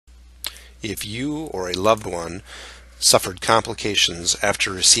If you or a loved one suffered complications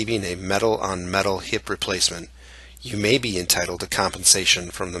after receiving a metal-on-metal hip replacement, you may be entitled to compensation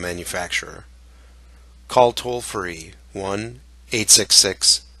from the manufacturer. Call toll-free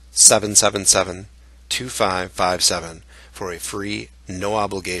 1-866-777-2557 for a free,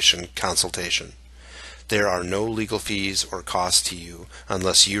 no-obligation consultation. There are no legal fees or costs to you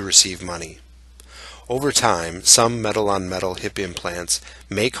unless you receive money. Over time, some metal-on-metal hip implants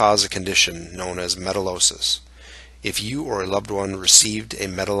may cause a condition known as metallosis. If you or a loved one received a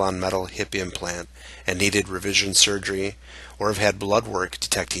metal-on-metal hip implant and needed revision surgery, or have had blood work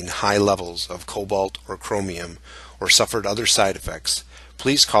detecting high levels of cobalt or chromium, or suffered other side effects,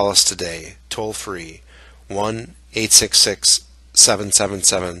 please call us today, toll-free,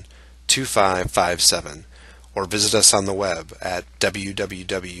 1-866-777-2557, or visit us on the web at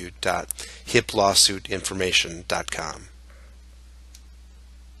www.hiplawsuitinformation.com.